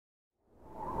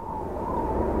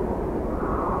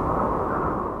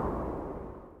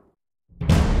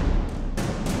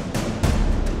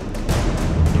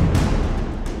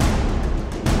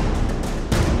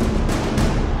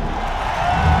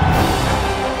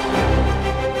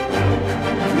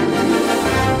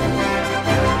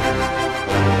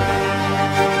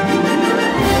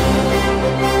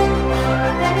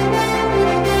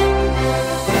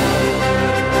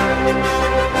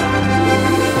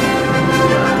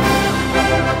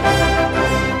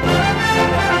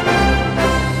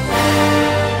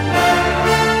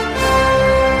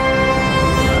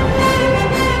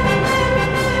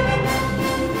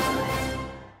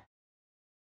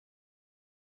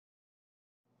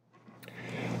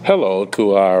Hello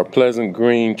to our Pleasant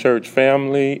Green Church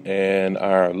family and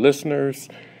our listeners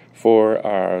for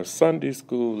our Sunday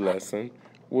school lesson,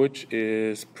 which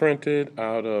is printed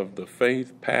out of the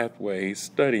Faith Pathway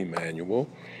Study Manual.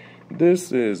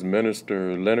 This is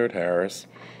Minister Leonard Harris,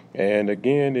 and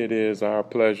again, it is our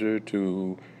pleasure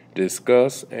to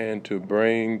discuss and to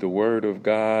bring the Word of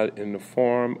God in the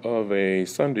form of a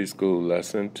Sunday school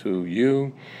lesson to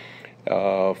you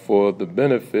for the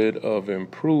benefit of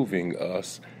improving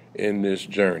us in this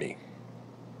journey.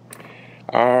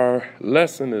 Our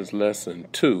lesson is lesson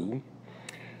 2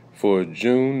 for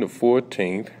June the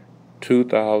 14th,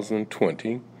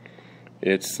 2020.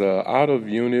 It's out of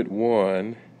Unit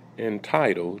 1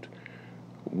 entitled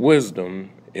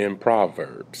Wisdom in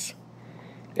Proverbs.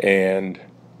 And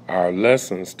our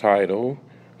lesson's title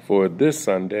for this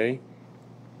Sunday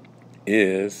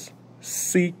is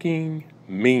Seeking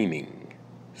Meaning.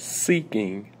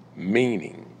 Seeking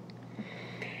Meaning.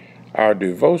 Our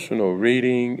devotional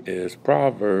reading is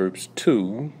Proverbs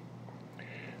 2,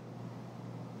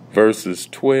 verses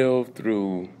 12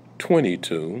 through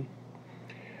 22,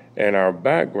 and our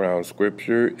background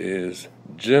scripture is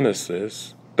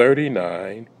Genesis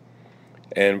 39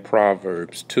 and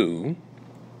Proverbs 2,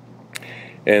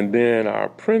 and then our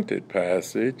printed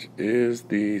passage is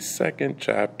the second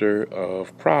chapter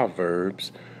of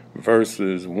Proverbs,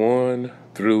 verses 1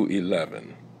 through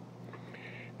 11.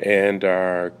 And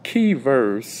our key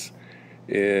verse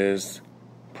is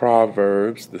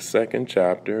Proverbs, the second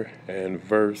chapter, and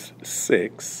verse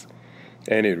 6.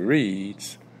 And it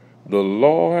reads, "The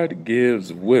Lord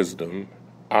gives wisdom,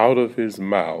 out of his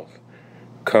mouth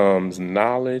comes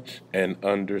knowledge and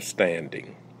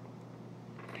understanding."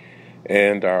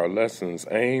 And our lesson's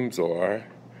aims are,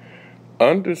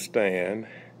 understand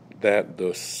that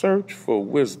the search for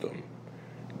wisdom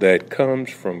that comes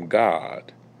from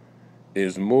God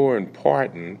is more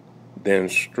important than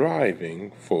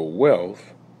striving for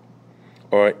wealth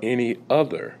or any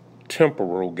other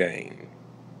temporal gain.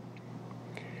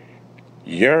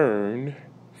 Yearn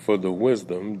for the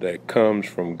wisdom that comes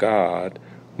from God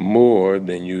more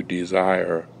than you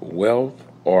desire wealth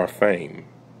or fame.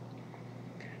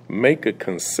 Make a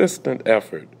consistent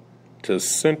effort to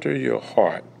center your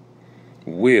heart,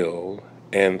 will,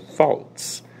 and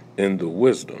thoughts in the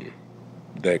wisdom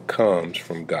that comes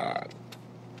from God.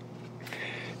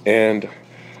 And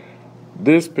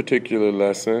this particular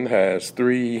lesson has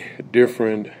 3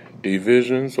 different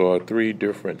divisions or 3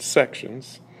 different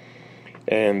sections.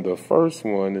 And the first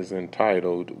one is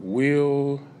entitled,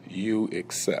 Will You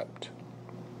Accept?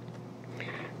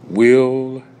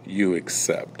 Will you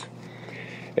accept?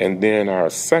 And then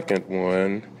our second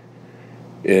one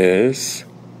is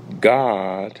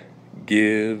God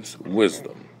gives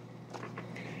wisdom.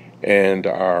 And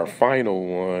our final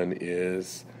one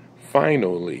is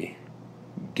finally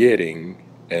getting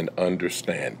an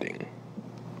understanding.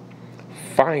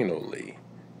 Finally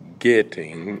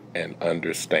getting an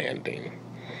understanding.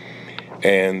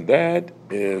 And that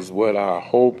is what our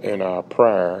hope and our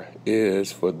prayer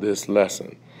is for this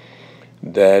lesson,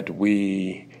 that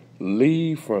we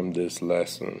leave from this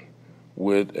lesson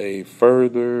with a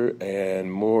further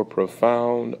and more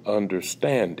profound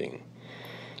understanding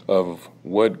of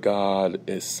what God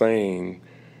is saying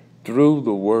through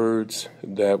the words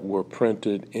that were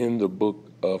printed in the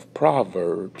book of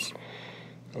Proverbs,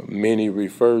 many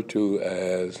refer to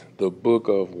as the book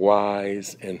of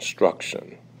wise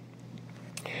instruction.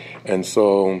 And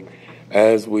so,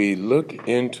 as we look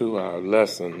into our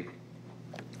lesson,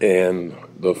 and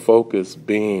the focus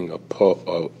being,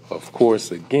 of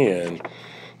course, again,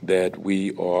 that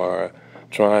we are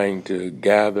trying to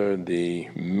gather the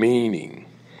meaning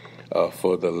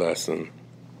for the lesson.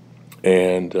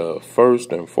 And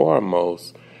first and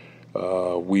foremost,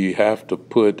 we have to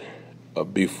put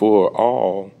before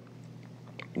all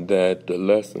that the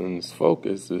lesson's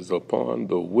focus is upon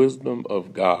the wisdom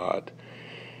of God,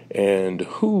 and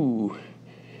who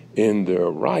in their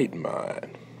right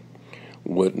mind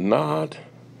would not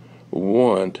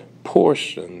want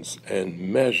portions and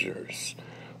measures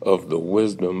of the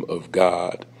wisdom of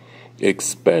God,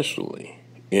 especially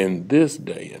in this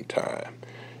day and time.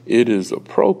 It is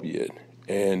appropriate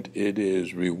and it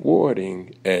is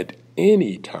rewarding at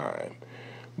any time,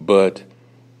 but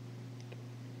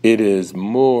it is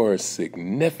more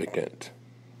significant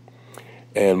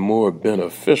and more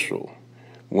beneficial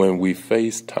when we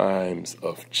face times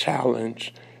of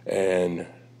challenge and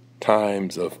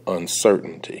times of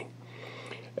uncertainty.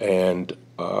 And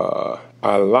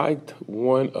I liked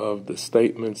one of the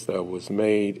statements that was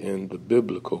made in the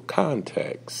biblical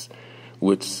context,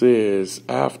 which says,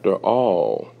 after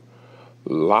all,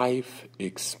 life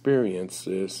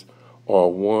experiences are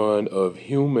one of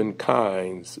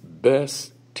humankind's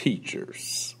best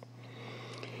teachers.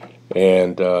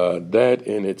 And that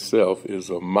in itself is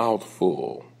a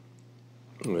mouthful,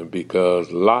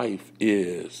 because life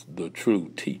is the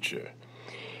true teacher.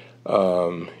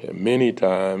 Many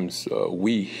times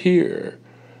we hear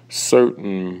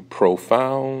certain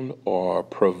profound or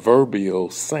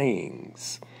proverbial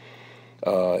sayings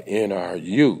in our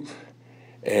youth,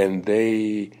 and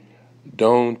they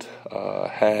don't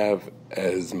have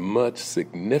as much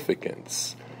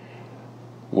significance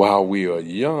while we are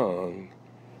young,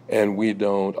 and we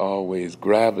don't always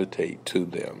gravitate to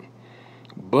them.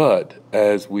 But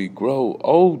as we grow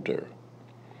older,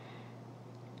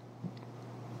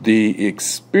 the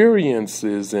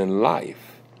experiences in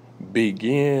life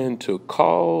begin to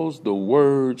cause the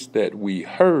words that we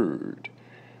heard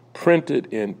printed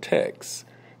in text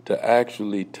to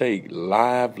actually take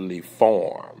lively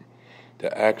form,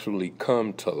 to actually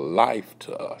come to life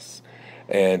to us.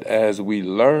 And as we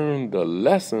learn the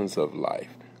lessons of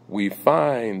life, we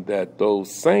find that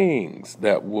those sayings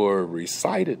that were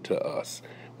recited to us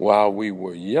while we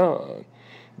were young,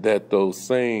 that those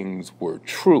sayings were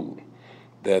true,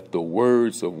 that the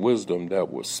words of wisdom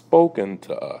that were spoken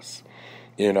to us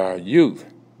in our youth,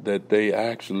 that they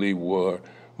actually were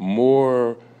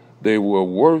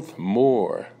worth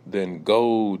more than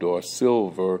gold or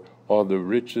silver or the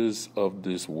riches of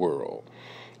this world.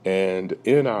 And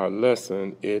in our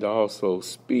lesson, it also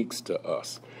speaks to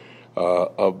us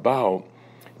about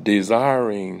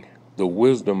desiring the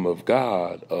wisdom of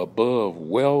God above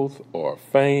wealth or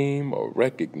fame or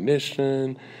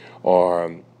recognition,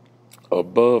 or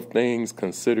above things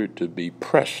considered to be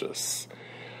precious.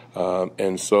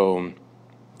 And so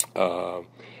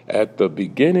at the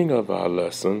beginning of our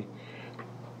lesson,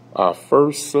 our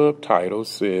first subtitle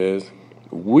says,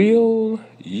 "Will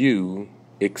you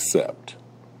accept?"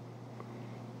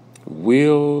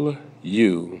 Will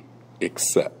you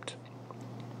accept?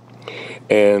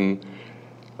 And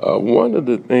one of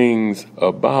the things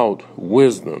about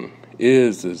wisdom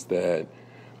is that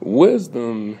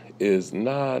wisdom is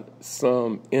not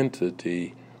some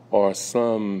entity or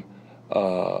some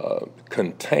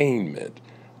containment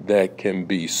that can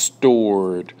be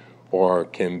stored or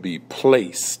can be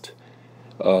placed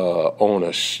on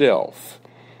a shelf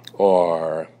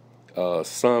or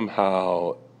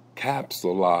somehow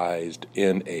capsulized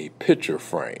in a picture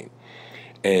frame,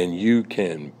 and you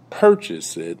can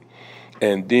purchase it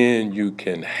and then you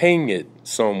can hang it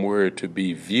somewhere to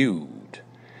be viewed.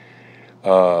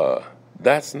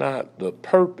 That's not the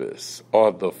purpose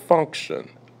or the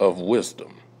function of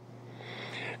wisdom.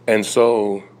 And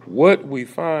so what we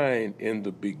find in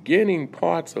the beginning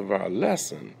parts of our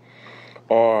lesson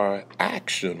are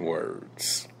action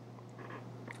words.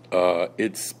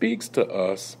 It speaks to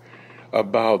us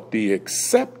about the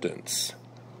acceptance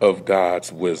of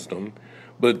God's wisdom,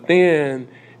 but then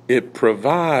it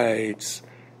provides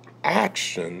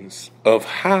actions of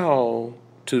how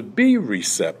to be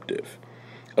receptive,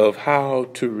 of how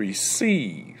to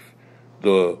receive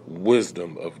the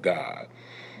wisdom of God.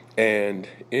 And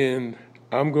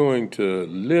I'm going to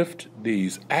lift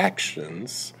these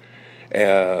actions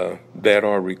that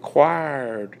are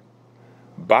required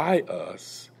by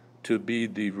us to be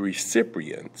the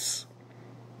recipients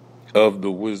of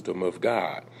the wisdom of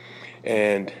God.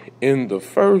 And in the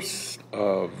first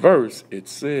verse, it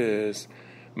says,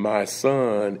 "My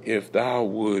son, if thou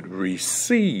would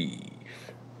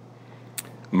receive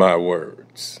my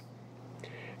words,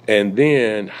 and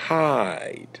then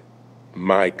hide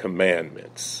my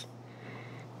commandments,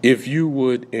 if you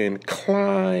would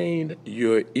incline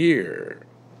your ear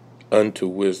unto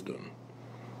wisdom,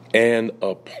 and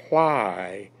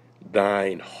apply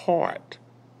thine heart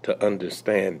to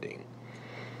understanding,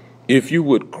 if you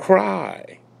would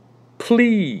cry,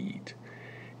 plead,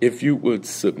 if you would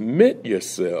submit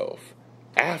yourself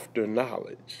after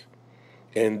knowledge,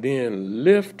 and then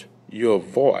lift your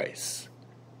voice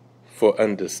for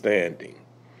understanding,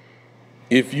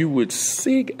 if you would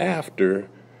seek after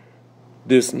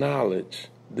this knowledge,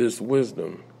 this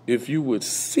wisdom, if you would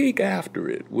seek after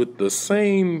it with the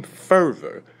same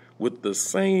fervor, with the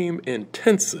same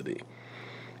intensity,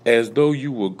 as though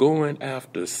you were going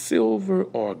after silver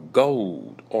or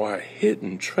gold or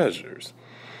hidden treasures,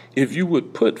 if you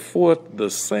would put forth the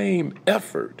same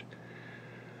effort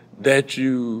that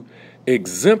you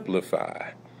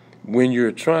exemplify when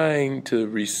you're trying to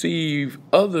receive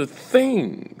other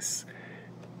things."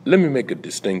 Let me make a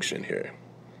distinction here,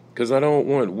 because I don't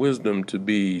want wisdom to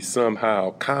be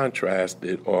somehow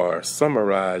contrasted or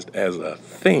summarized as a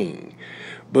thing.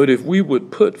 But if we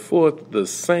would put forth the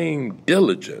same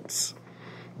diligence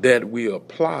that we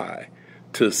apply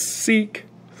to seek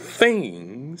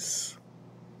things,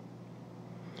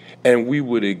 and we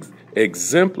would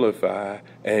exemplify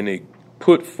and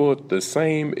put forth the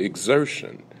same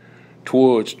exertion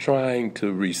towards trying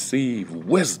to receive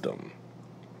wisdom,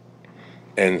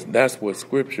 and that's what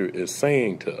Scripture is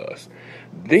saying to us,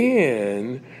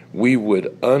 then we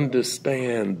would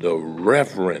understand the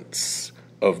reverence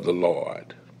of the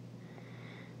Lord.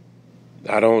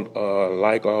 I don't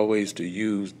like always to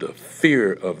use the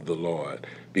fear of the Lord,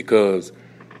 because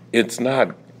it's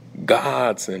not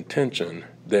God's intention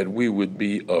that we would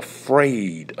be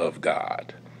afraid of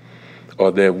God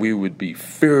or that we would be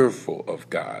fearful of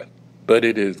God, but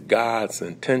it is God's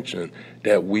intention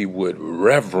that we would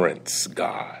reverence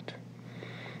God.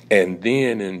 And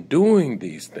then in doing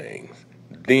these things,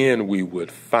 then we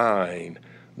would find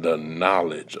the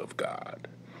knowledge of God,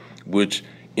 which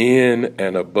in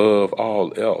and above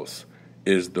all else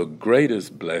is the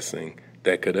greatest blessing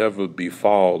that could ever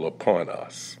befall upon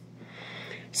us.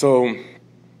 So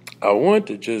I want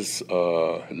to just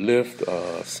lift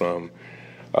some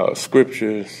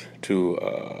scriptures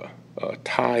to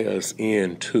tie us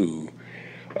into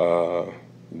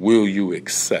will you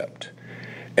accept,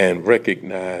 and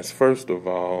recognize, first of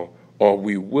all, are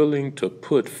we willing to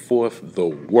put forth the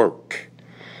work?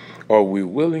 Are we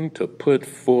willing to put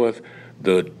forth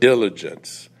the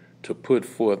diligence, to put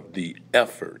forth the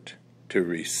effort to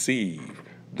receive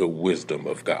the wisdom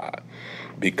of God?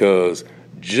 Because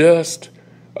just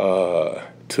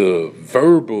to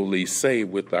verbally say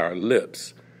with our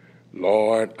lips,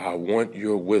 Lord, I want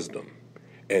your wisdom,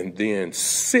 and then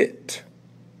sit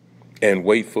and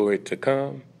wait for it to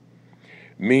come,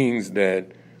 means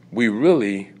that we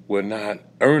really were not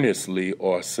earnestly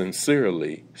or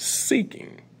sincerely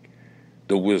seeking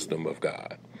the wisdom of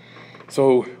God.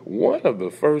 So one of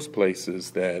the first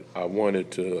places that I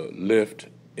wanted to lift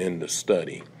in the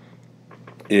study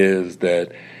is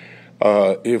that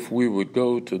if we would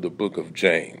go to the book of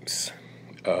James,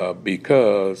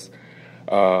 because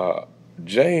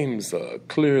James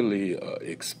clearly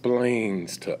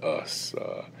explains to us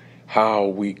how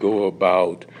we go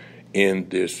about in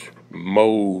this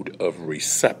mode of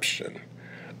reception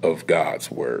of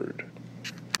God's word.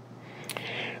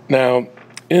 Now,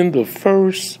 in the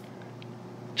first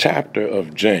chapter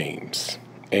of James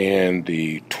and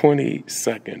the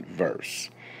 22nd verse,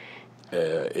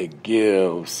 it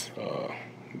gives a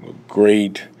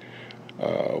great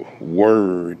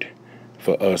word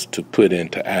for us to put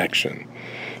into action.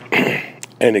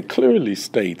 And it clearly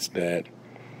states that,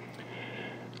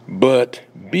 but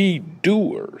be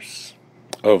doers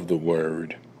of the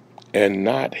word and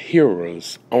not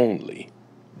hearers only,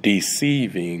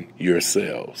 deceiving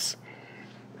yourselves.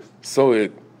 So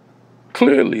it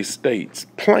clearly states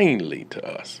plainly to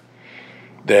us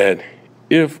that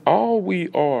if all we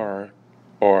are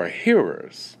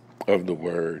hearers of the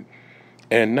word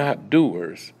and not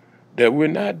doers, that we're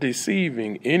not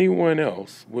deceiving anyone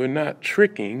else, we're not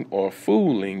tricking or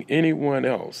fooling anyone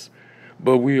else,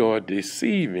 but we are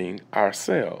deceiving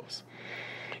ourselves.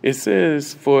 It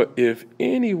says, for if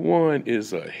anyone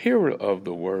is a hearer of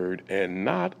the word and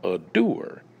not a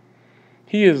doer,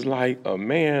 he is like a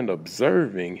man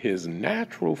observing his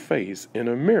natural face in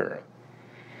a mirror.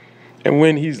 And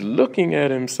when he's looking at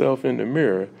himself in the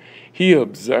mirror, he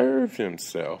observes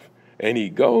himself and he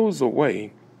goes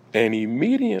away and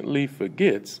immediately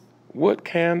forgets what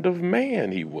kind of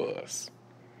man he was.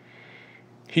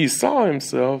 He saw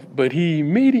himself, but he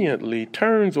immediately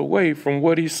turns away from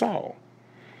what he saw,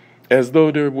 as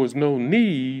though there was no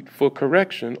need for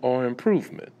correction or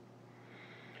improvement.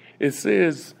 It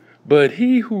says, but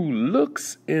he who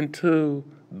looks into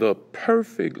the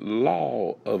perfect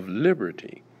law of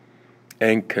liberty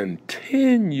and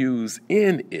continues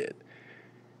in it.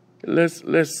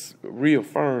 Let's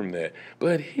reaffirm that.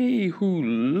 But he who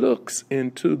looks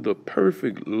into the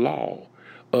perfect law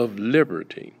of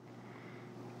liberty,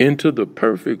 into the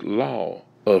perfect law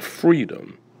of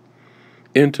freedom,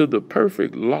 into the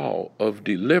perfect law of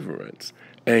deliverance,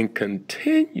 and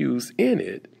continues in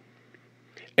it,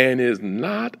 and is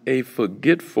not a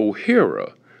forgetful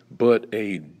hearer, but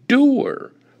a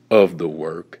doer of the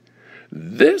work,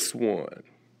 this one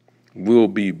will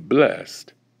be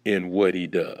blessed in what he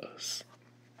does.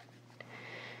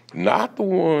 Not the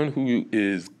one who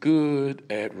is good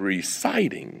at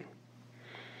reciting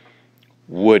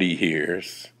what he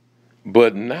hears,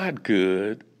 but not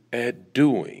good at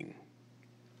doing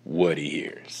what he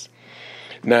hears.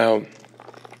 Now,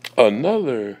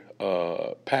 another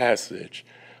passage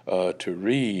to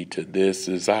read to this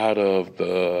is out of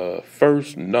the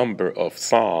first number of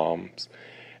Psalms,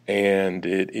 and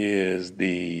it is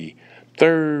the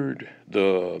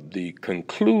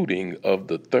concluding of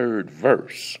the third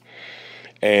verse.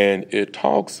 And it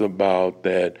talks about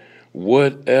that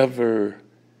whatever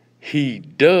he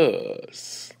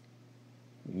does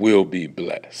will be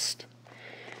blessed.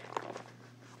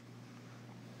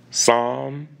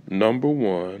 Psalm number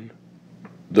 1,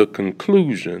 the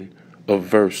conclusion of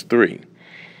verse 3.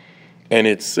 And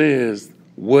it says,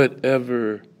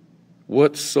 whatsoever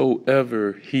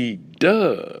he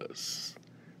does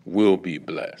will be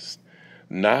blessed.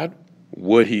 Not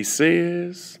what he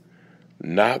says,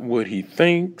 not what he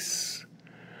thinks,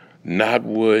 not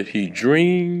what he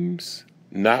dreams,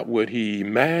 not what he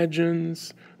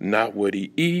imagines, not what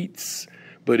he eats,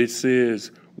 but it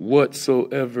says,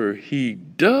 whatsoever he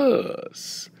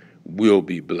does will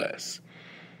be blessed.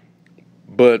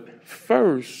 But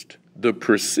first, the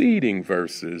preceding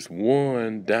verses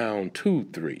 1 down to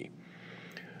 3,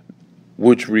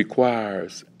 which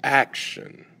requires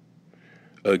action.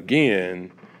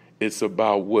 Again, it's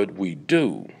about what we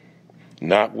do,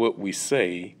 not what we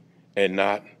say, and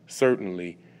not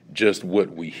certainly just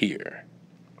what we hear.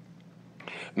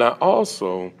 Now,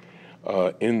 also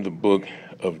in the book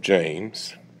of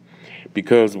James,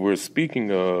 because we're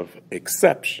speaking of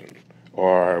exception,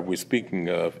 or we're speaking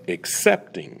of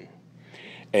accepting,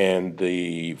 and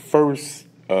the first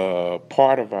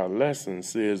part of our lesson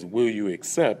says, will you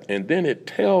accept? And then it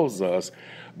tells us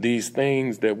these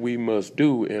things that we must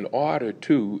do in order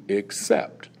to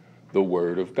accept the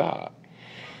Word of God.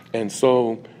 And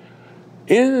so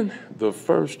in the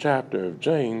first chapter of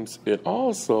James, it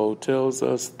also tells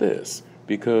us this,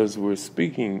 because we're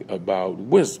speaking about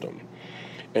wisdom.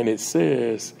 And it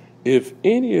says, if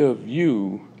any of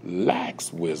you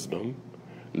lacks wisdom,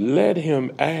 let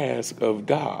him ask of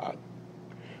God,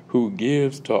 who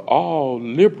gives to all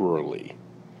liberally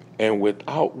and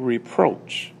without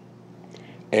reproach,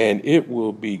 and it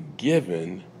will be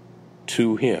given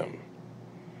to him.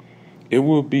 It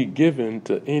will be given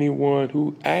to anyone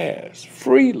who asks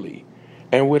freely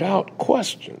and without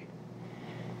question.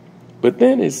 But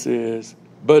then it says,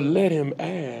 but let him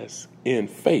ask in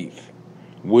faith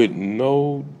with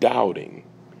no doubting.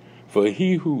 For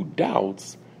he who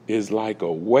doubts is like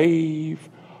a wave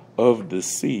of the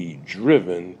sea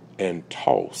driven and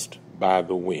tossed by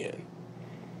the wind.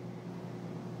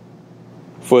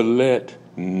 For let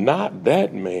not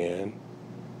that man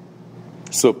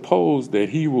suppose that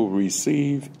he will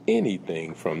receive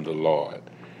anything from the Lord.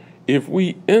 If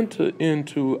we enter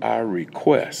into our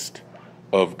request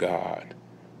of God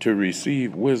to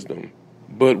receive wisdom,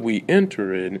 but we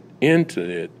enter into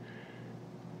it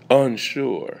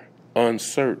unsure,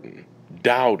 uncertain,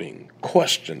 doubting,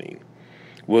 questioning,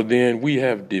 well, then we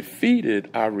have defeated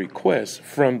our request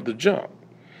from the jump.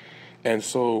 And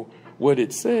so what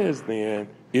it says then,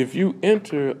 if you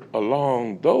enter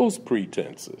along those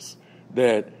pretenses,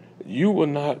 that you will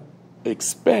not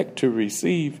expect to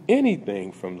receive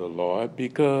anything from the Lord,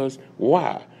 because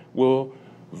why? Well,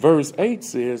 verse 8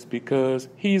 says, because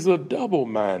he's a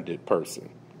double-minded person.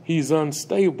 He's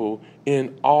unstable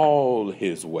in all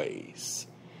his ways.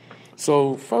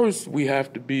 So first we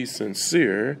have to be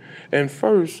sincere, and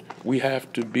first we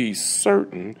have to be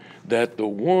certain that the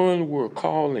one we're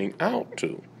calling out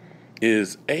to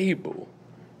is able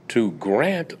to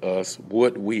grant us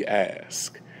what we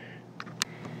ask.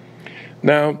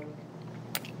 Now,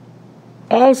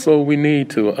 also we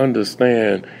need to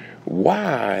understand,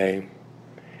 why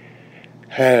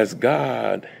has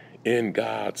God, in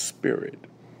God's Spirit,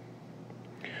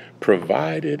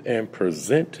 provided and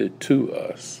presented to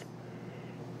us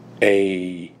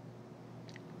a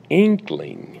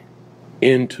inkling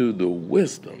into the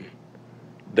wisdom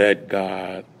that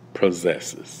God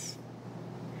possesses?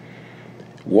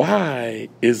 Why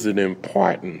is it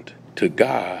important to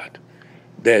God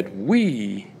that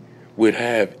we would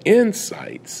have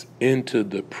insights into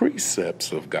the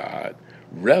precepts of God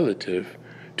relative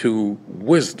to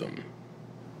wisdom?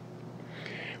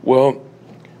 Well,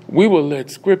 we will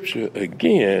let Scripture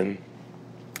again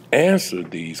answer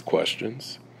these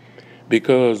questions,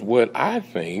 because what I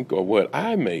think, or what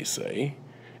I may say,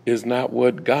 is not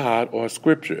what God or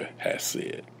Scripture has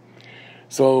said.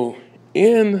 So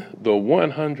in the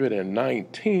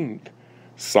 119th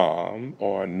Psalm,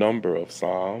 or number of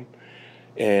Psalm,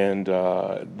 and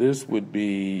this would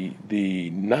be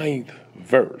the 9th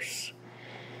verse.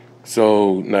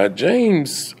 So now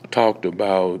James talked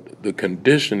about the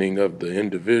conditioning of the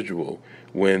individual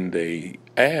when they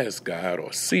ask God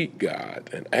or seek God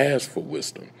and ask for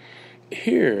wisdom.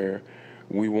 Here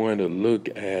we want to look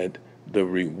at the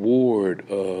reward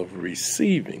of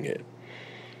receiving it.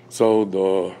 So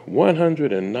the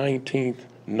 119th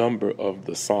number of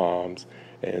the Psalms,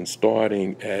 and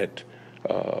starting at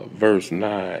verse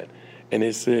 9, and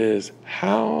it says,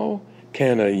 "How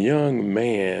can a young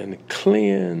man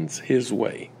cleanse his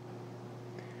way?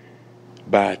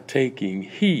 By taking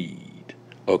heed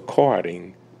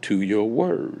according to your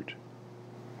word."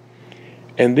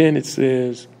 And then it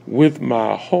says, "With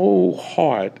my whole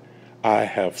heart I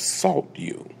have sought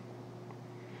you.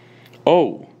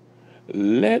 Oh,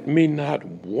 let me not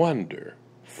wander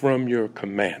from your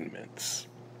commandments."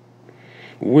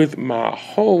 With my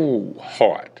whole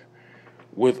heart,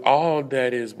 with all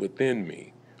that is within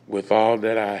me, with all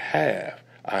that I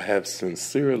have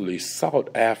sincerely sought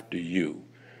after you,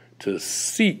 to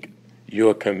seek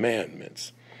your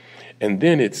commandments. And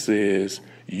then it says,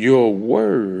 "Your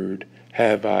word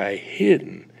have I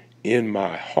hidden in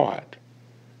my heart,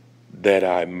 that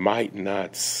I might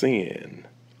not sin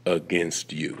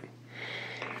against you."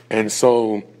 And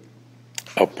so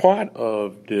a part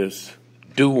of this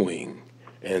doing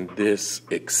and this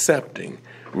accepting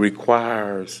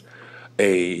requires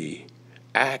a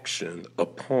action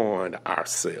upon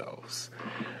ourselves.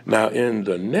 Now, in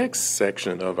the next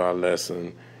section of our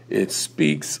lesson, it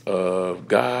speaks of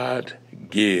God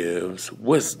gives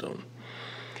wisdom.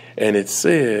 And it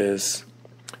says,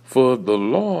 "For the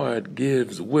Lord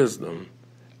gives wisdom.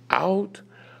 Out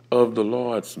of the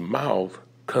Lord's mouth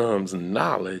comes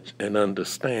knowledge and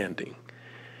understanding.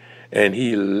 And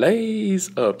he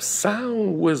lays up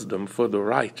sound wisdom for the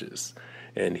righteous.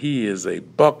 And he is a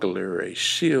buckler, a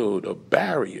shield, a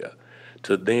barrier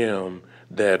to them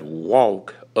that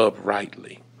walk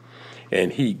uprightly.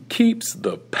 And he keeps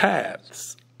the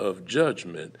paths of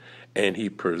judgment, and he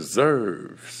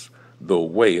preserves the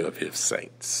way of his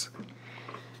saints."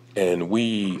 And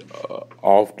we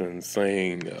often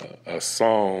sing a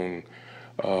song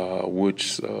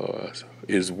which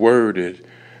is worded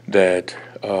that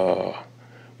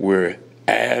we're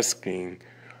asking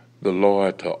the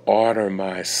Lord to order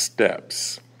my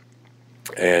steps.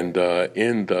 And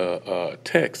in the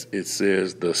text, it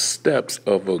says, "The steps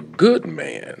of a good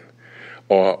man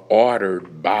are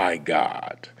ordered by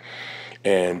God."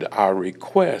 And our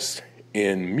request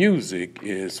in music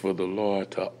is for the Lord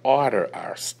to order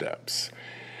our steps.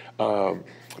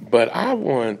 But I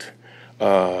want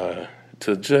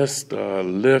to just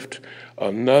lift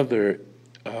another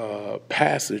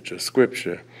passage of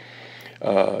Scripture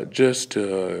just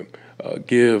to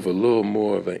give a little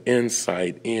more of an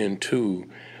insight into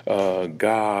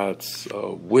God's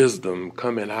wisdom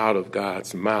coming out of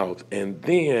God's mouth. And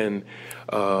then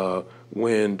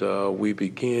when we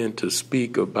begin to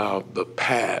speak about the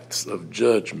paths of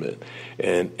judgment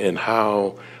and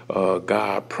how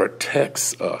God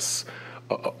protects us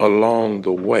along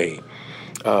the way.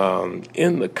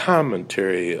 In the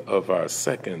commentary of our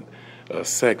second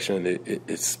section,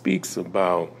 it speaks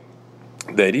about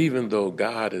that even though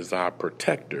God is our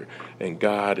protector and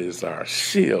God is our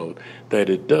shield, that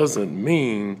it doesn't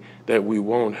mean that we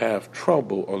won't have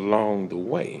trouble along the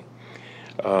way.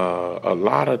 A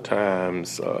lot of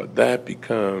times that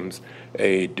becomes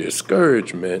a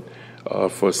discouragement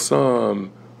for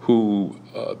some who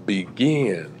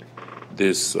begin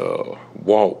this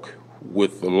walk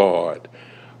with the Lord,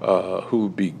 who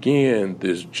begin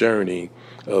this journey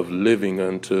of living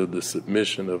unto the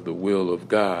submission of the will of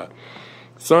God.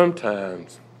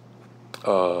 Sometimes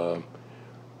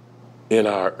in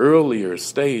our earlier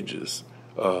stages,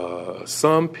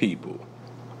 some people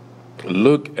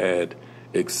look at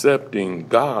accepting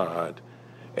God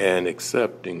and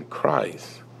accepting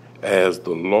Christ as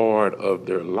the Lord of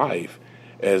their life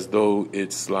as though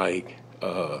it's like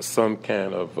some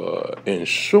kind of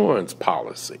insurance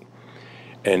policy.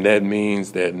 And that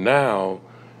means that now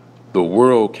the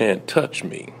world can't touch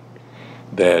me,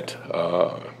 that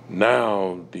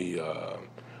now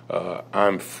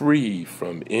I'm free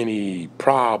from any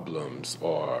problems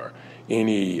or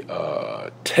any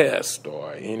test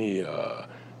or any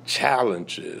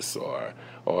challenges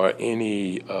or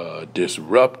any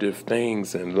disruptive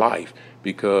things in life,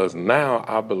 because now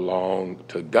I belong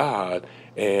to God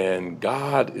and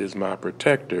God is my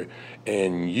protector,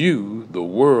 and you, the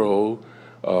world,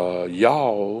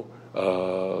 y'all,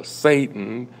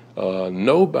 Satan,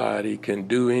 nobody can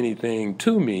do anything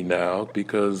to me now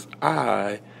because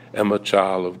I am a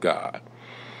child of God.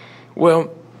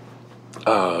 Well,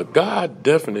 God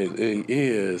definitely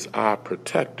is our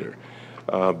protector,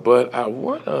 but I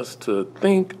want us to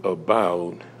think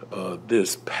about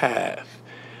this path,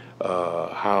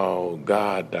 how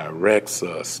God directs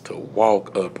us to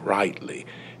walk uprightly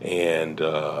and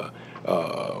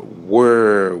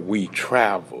where we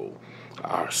travel,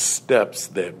 our steps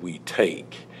that we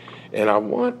take. And I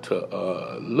want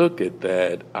to look at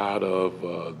that out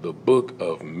of the book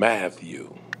of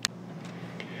Matthew.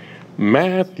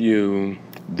 Matthew,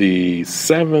 the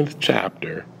 7th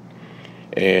chapter,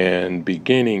 and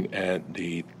beginning at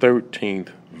the 13th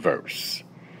verse.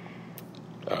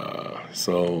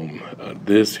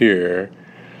 This here,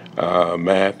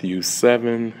 Matthew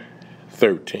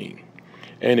 7:13,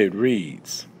 and it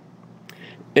reads,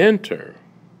 "Enter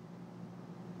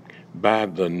by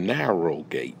the narrow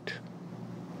gate,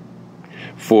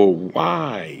 for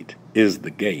wide is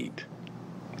the gate,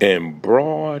 and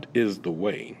broad is the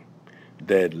way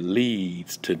that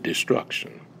leads to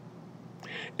destruction,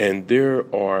 and there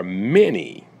are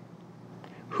many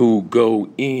who go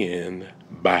in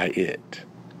by it."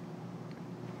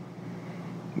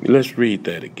 Let's read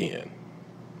that again.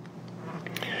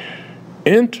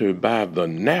 Enter by the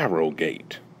narrow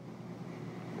gate,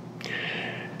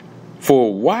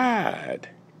 for wide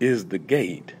is the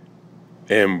gate,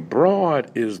 and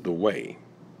broad is the way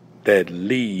that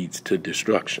leads to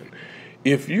destruction.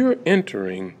 If you're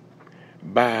entering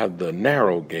by the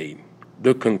narrow gate,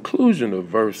 the conclusion of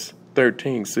verse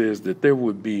 13 says that there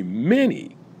would be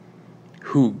many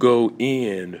who go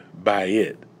in by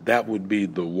it. That would be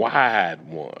the wide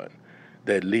one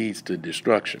that leads to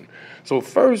destruction. So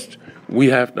first, we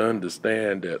have to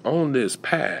understand that on this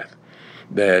path,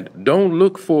 that don't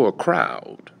look for a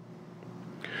crowd.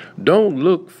 Don't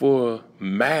look for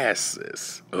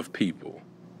masses of people.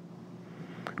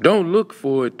 Don't look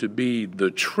for it to be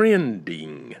the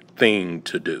trending thing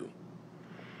to do.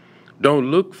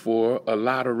 Don't look for a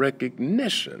lot of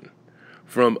recognition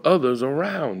from others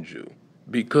around you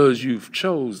because you've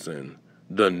chosen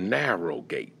the narrow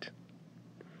gate.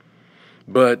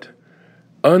 But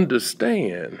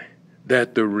understand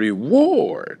that the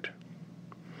reward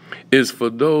is for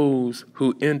those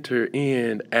who enter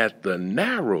in at the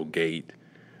narrow gate,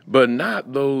 but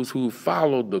not those who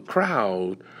follow the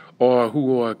crowd or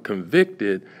who are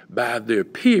convicted by their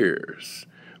peers,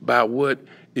 by what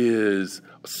is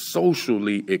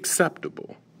socially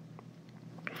acceptable.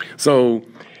 So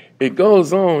it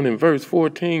goes on in verse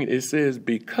 14, it says,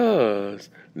 "Because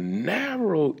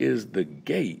narrow is the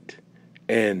gate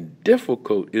and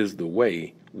difficult is the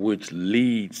way which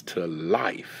leads to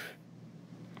life,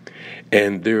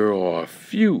 and there are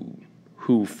few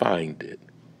who find it."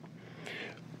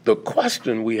 The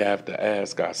question we have to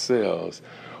ask ourselves,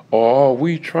 are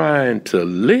we trying to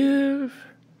live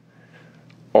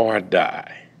or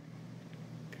die?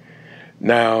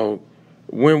 Now,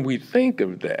 when we think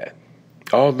of that,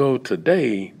 although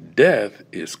today death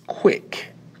is quick,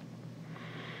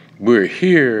 we're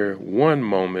here one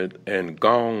moment and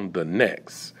gone the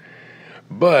next.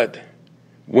 But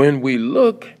when we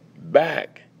look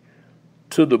back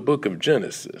to the book of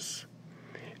Genesis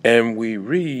and we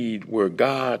read where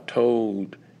God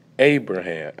told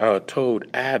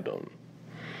Adam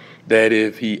that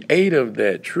if he ate of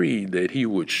that tree that he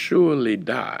would surely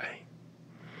die,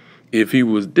 if he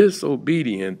was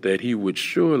disobedient that he would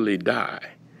surely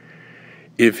die,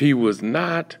 if he was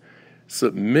not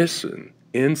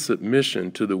in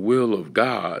submission to the will of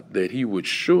God that he would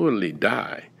surely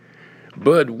die.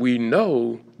 But we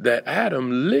know that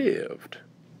Adam lived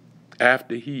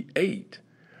after he ate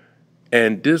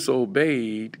and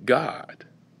disobeyed God.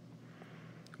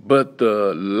 But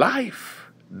the life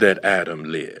that Adam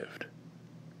lived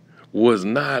was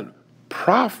not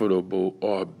profitable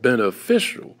or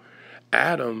beneficial.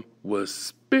 Adam was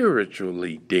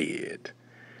spiritually dead,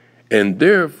 and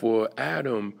therefore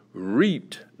Adam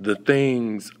reaped the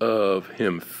things of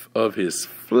his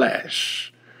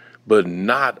flesh, but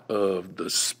not of the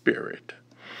spirit.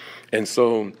 And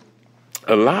so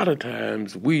a lot of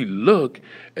times we look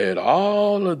at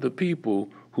all of the people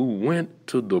who went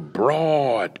to the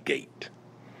broad gate.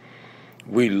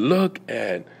 We look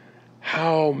at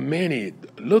how many,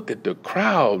 look at the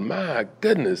crowd, my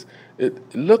goodness,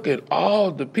 look at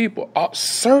all the people.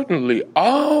 Certainly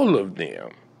all of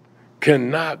them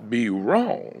cannot be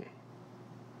wrong.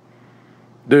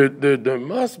 There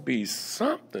must be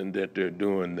something that they're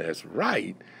doing that's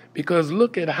right, because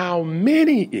look at how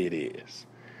many it is.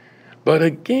 But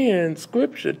again,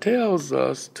 Scripture tells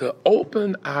us to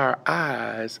open our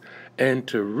eyes and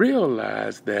to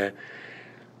realize that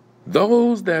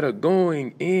those that are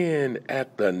going in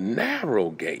at the narrow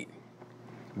gate,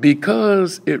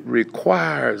 because it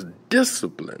requires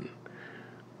discipline,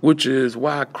 which is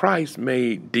why Christ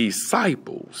made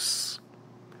disciples.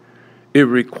 It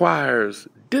requires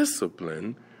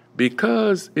discipline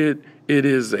because it it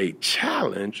is a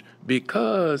challenge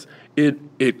because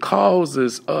it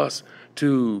causes us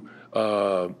to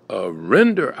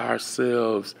render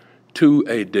ourselves to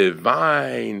a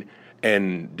divine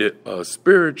and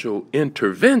spiritual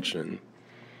intervention,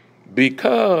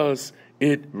 because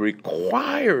it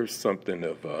requires something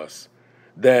of us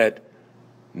that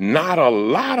not a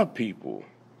lot of people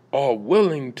are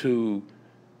willing to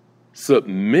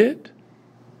submit,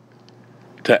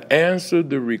 to answer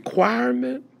the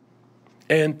requirement,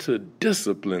 and to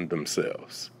discipline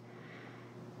themselves.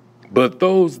 But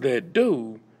those that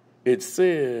do, it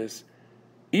says,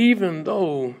 even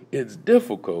though it's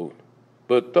difficult,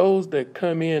 but those that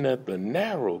come in at the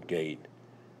narrow gate,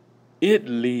 it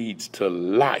leads to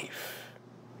life.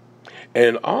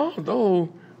 And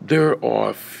although there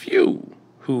are few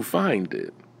who find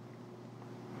it,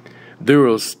 there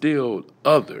are still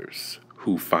others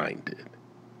who find it.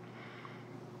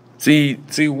 See,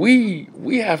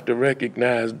 we have to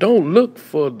recognize, don't look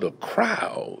for the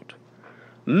crowd,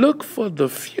 look for the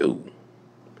few,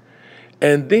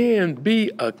 and then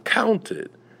be accounted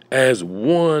as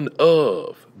one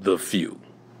of the few.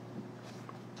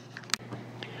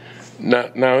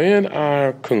 Now in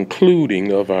our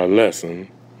concluding of our lesson,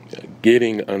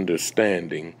 Getting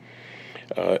Understanding,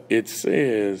 it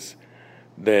says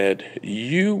that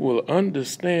you will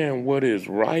understand what is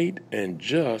right and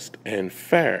just and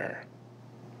fair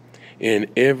in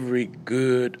every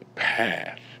good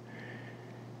path.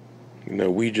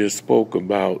 We just spoke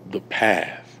about the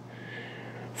path.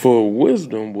 For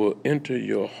wisdom will enter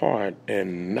your heart,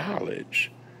 and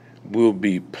knowledge will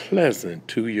be pleasant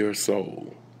to your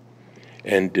soul.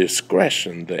 And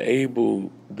discretion,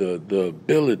 the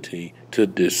ability to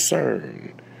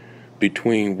discern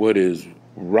between what is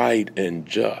right and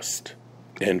just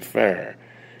and fair,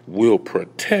 will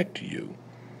protect you,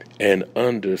 and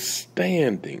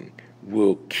understanding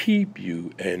will keep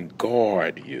you and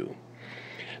guard you.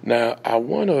 Now, I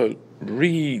want to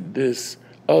read this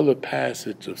other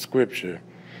passage of Scripture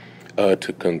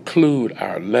to conclude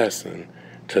our lesson,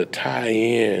 to tie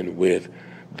in with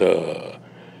the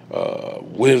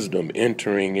wisdom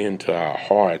entering into our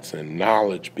hearts, and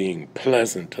knowledge being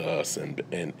pleasant to us,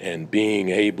 and being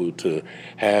able to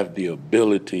have the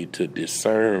ability to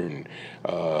discern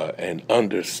and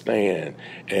understand.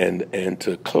 And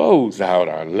to close out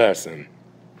our lesson,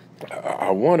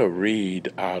 I want to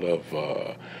read out of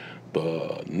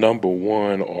the number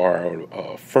 1,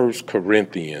 or 1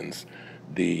 Corinthians,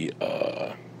 the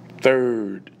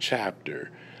 3rd chapter,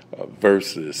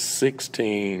 verses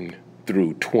 16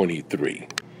 through 23.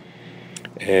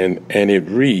 And it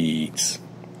reads,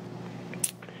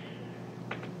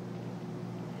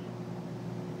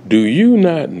 "Do you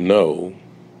not know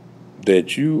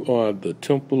that you are the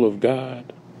temple of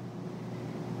God,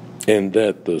 and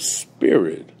that the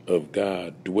Spirit of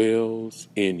God dwells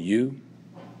in you?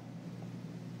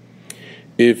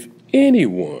 If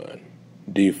anyone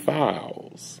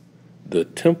defiles the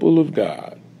temple of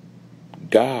God,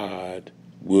 God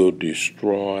will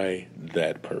destroy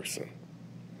that person.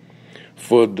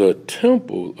 For the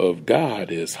temple of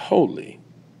God is holy,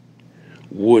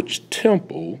 which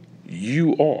temple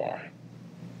you are.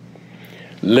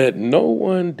 Let no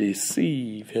one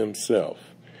deceive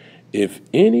himself. If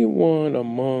anyone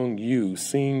among you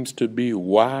seems to be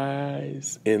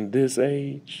wise in this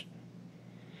age,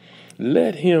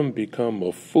 let him become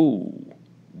a fool,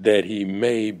 that he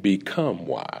may become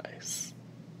wise."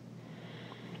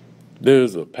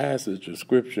 There's a passage of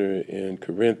Scripture in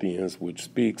Corinthians which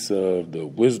speaks of the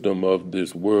wisdom of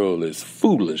this world is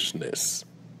foolishness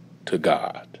to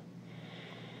God.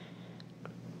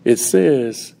 It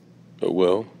says,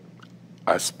 well,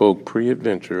 I spoke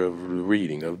pre-adventure of the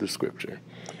reading of the Scripture,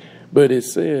 but it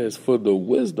says, "For the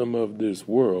wisdom of this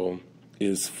world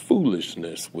is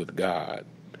foolishness with God.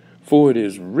 For it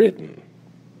is written,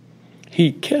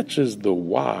 He catches the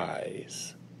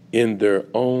wise in their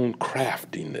own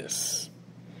craftiness.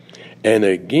 And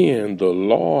again, the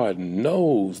Lord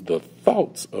knows the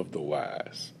thoughts of the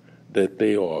wise, that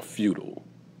they are futile.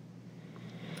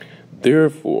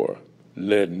 Therefore,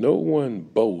 let no one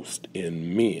boast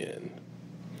in men,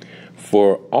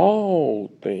 for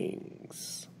all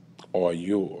things are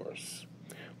yours,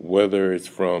 whether it's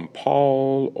from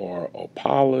Paul or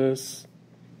Apollos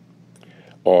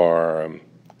or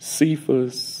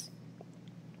Cephas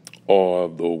or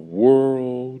the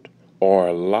world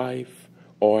or life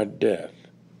or death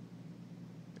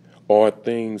or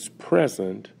things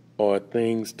present or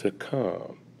things to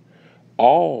come.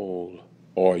 All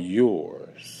are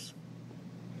yours,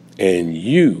 and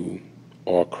you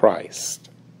are Christ,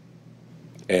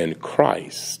 and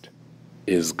Christ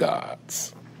is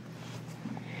God's."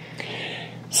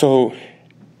 So,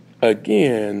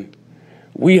 again,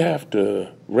 we have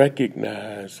to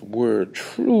recognize where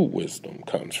true wisdom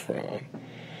comes from.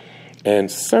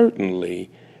 And certainly,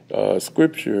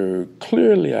 Scripture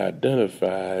clearly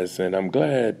identifies, and I'm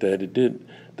glad that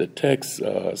the text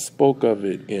spoke of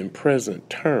it in present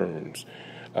terms.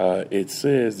 It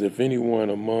says, if anyone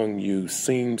among you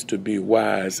seems to be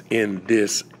wise in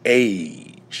this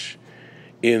age,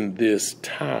 in this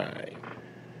time,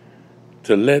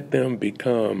 to let them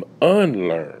become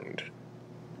unlearned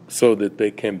so that they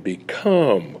can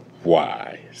become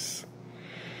wise.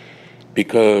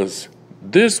 Because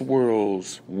this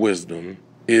world's wisdom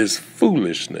is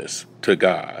foolishness to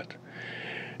God.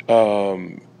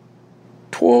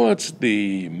 Towards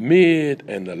the mid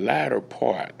and the latter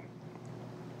part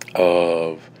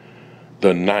of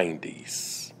the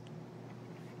 90s,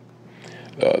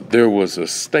 there was a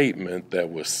statement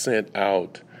that was sent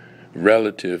out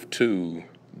relative to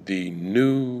the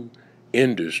new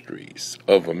industries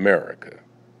of America.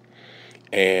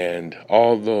 And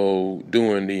although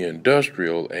during the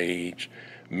industrial age,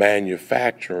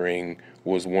 manufacturing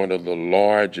was one of the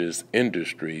largest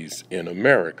industries in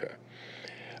America,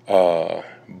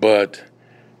 but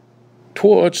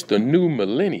towards the new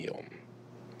millennium,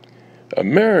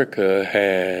 America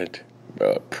had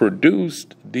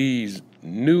produced these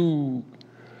new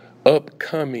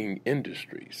upcoming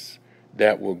industries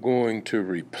that were going to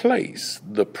replace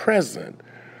the present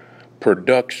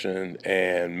production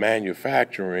and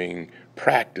manufacturing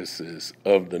practices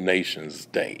of the nation's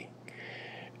day.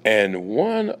 And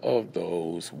one of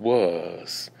those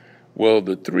was, well,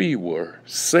 the three were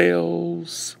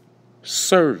sales,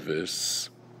 service,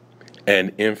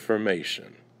 and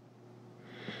information.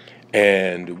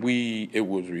 And it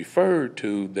was referred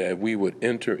to that we would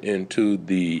enter into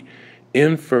the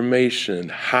information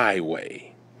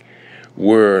highway,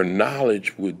 where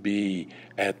knowledge would be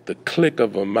at the click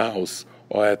of a mouse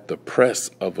or at the press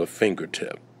of a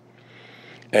fingertip.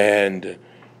 And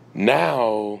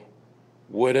now,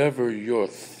 whatever your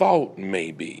thought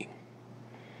may be,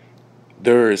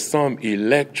 there is some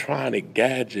electronic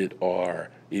gadget or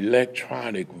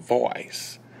electronic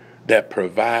voice that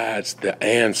provides the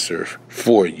answer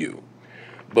for you.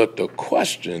 But the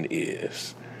question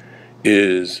is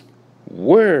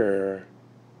where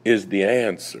is the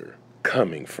answer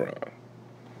coming from?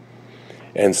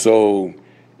 And so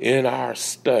in our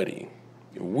study,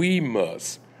 we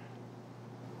must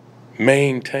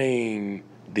maintain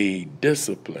the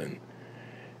discipline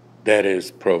that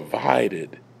is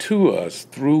provided to us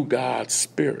through God's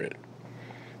Spirit,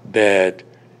 that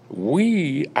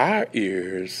our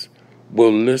ears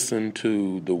will listen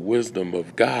to the wisdom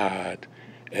of God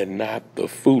and not the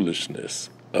foolishness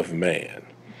of man.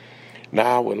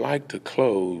 Now, I would like to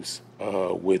close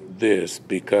with this,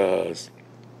 because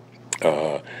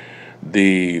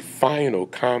the final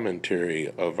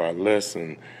commentary of our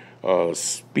lesson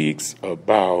speaks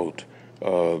about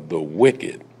the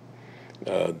wicked,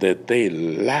 that they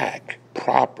lack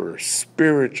proper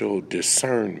spiritual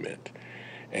discernment.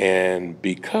 And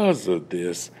because of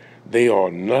this, they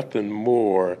are nothing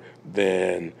more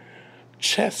than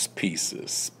chess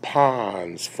pieces,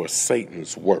 pawns for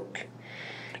Satan's work.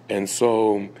 And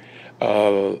so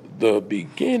the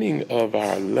beginning of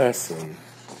our lesson,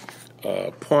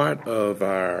 part of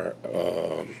our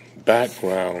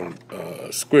background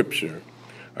scripture,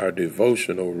 our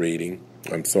devotional reading,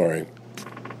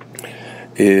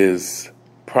 is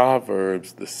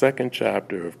Proverbs, the second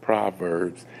chapter of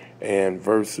Proverbs, and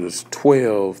verses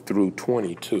 12 through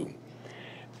 22.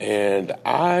 And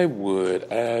I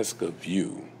would ask of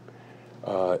you,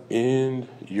 in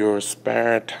your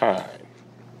spare time,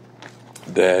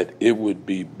 that it would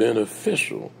be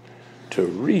beneficial to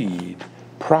read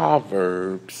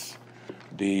Proverbs,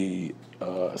 the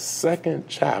second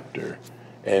chapter,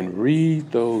 and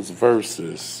read those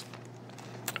verses,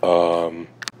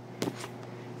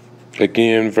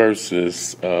 again,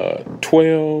 verses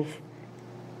 12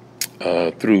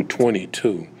 through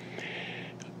 22.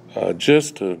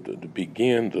 Just to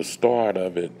begin the start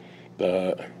of it,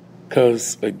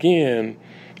 because, again,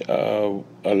 a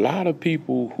lot of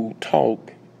people who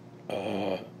talk,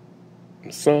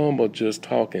 some are just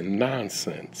talking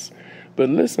nonsense. But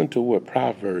listen to what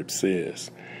Proverbs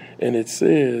says. And it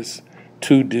says,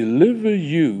 to deliver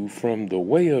you from the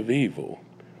way of evil,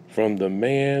 from the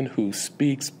man who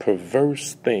speaks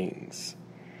perverse things,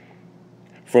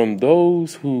 from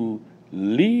those who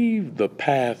leave the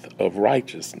path of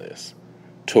righteousness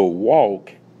to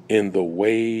walk in the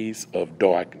ways of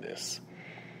darkness,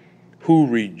 who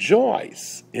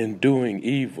rejoice in doing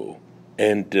evil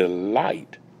and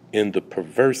delight in the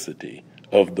perversity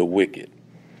of the wicked.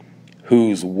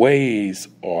 whose ways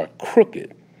are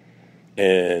crooked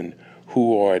and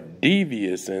who are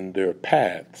devious in their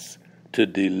paths, to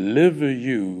deliver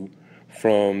you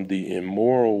from the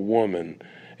immoral woman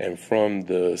and from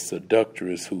the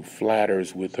seductress who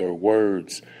flatters with her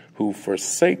words, who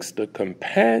forsakes the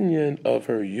companion of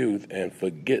her youth and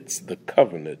forgets the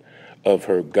covenant of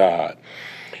her God.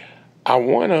 I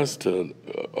want us to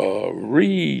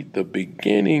read the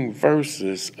beginning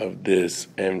verses of this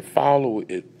and follow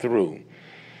it through.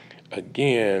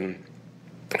 Again,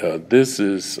 this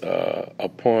is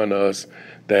upon us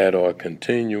that are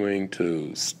continuing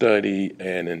to study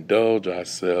and indulge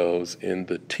ourselves in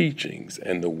the teachings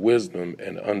and the wisdom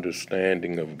and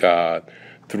understanding of God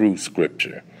through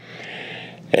Scripture.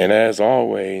 And as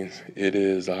always, it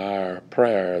is our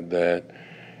prayer that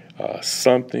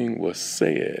something was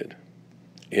said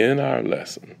in our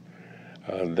lesson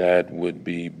that would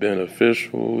be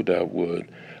beneficial, that would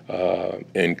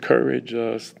encourage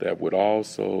us, that would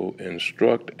also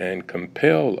instruct and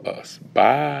compel us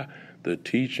by the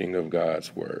teaching of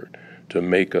God's Word to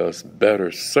make us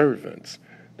better servants,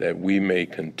 that we may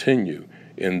continue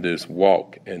in this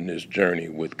walk and this journey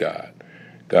with God.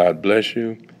 God bless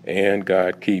you and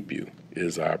God keep you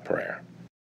is our prayer.